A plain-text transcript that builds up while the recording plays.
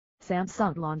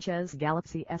Samsung launches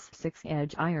Galaxy S6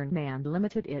 Edge Iron Man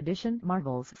Limited Edition.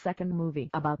 Marvel's second movie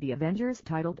about the Avengers,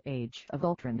 titled Age of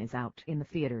Ultron, is out in the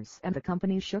theaters, and the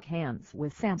company shook hands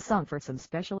with Samsung for some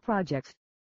special projects.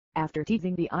 After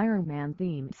teasing the Iron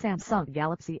Man-themed Samsung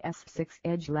Galaxy S6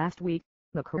 Edge last week,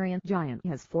 the Korean giant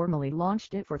has formally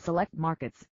launched it for select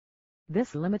markets.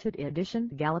 This limited edition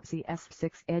Galaxy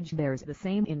S6 Edge bears the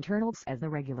same internals as the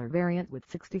regular variant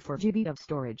with 64 GB of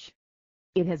storage.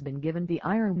 It has been given the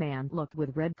Iron Man look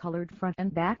with red-colored front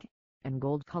and back, and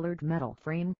gold-colored metal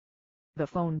frame. The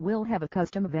phone will have a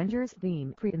custom Avengers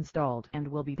theme pre-installed and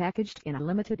will be packaged in a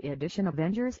limited edition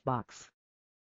Avengers box.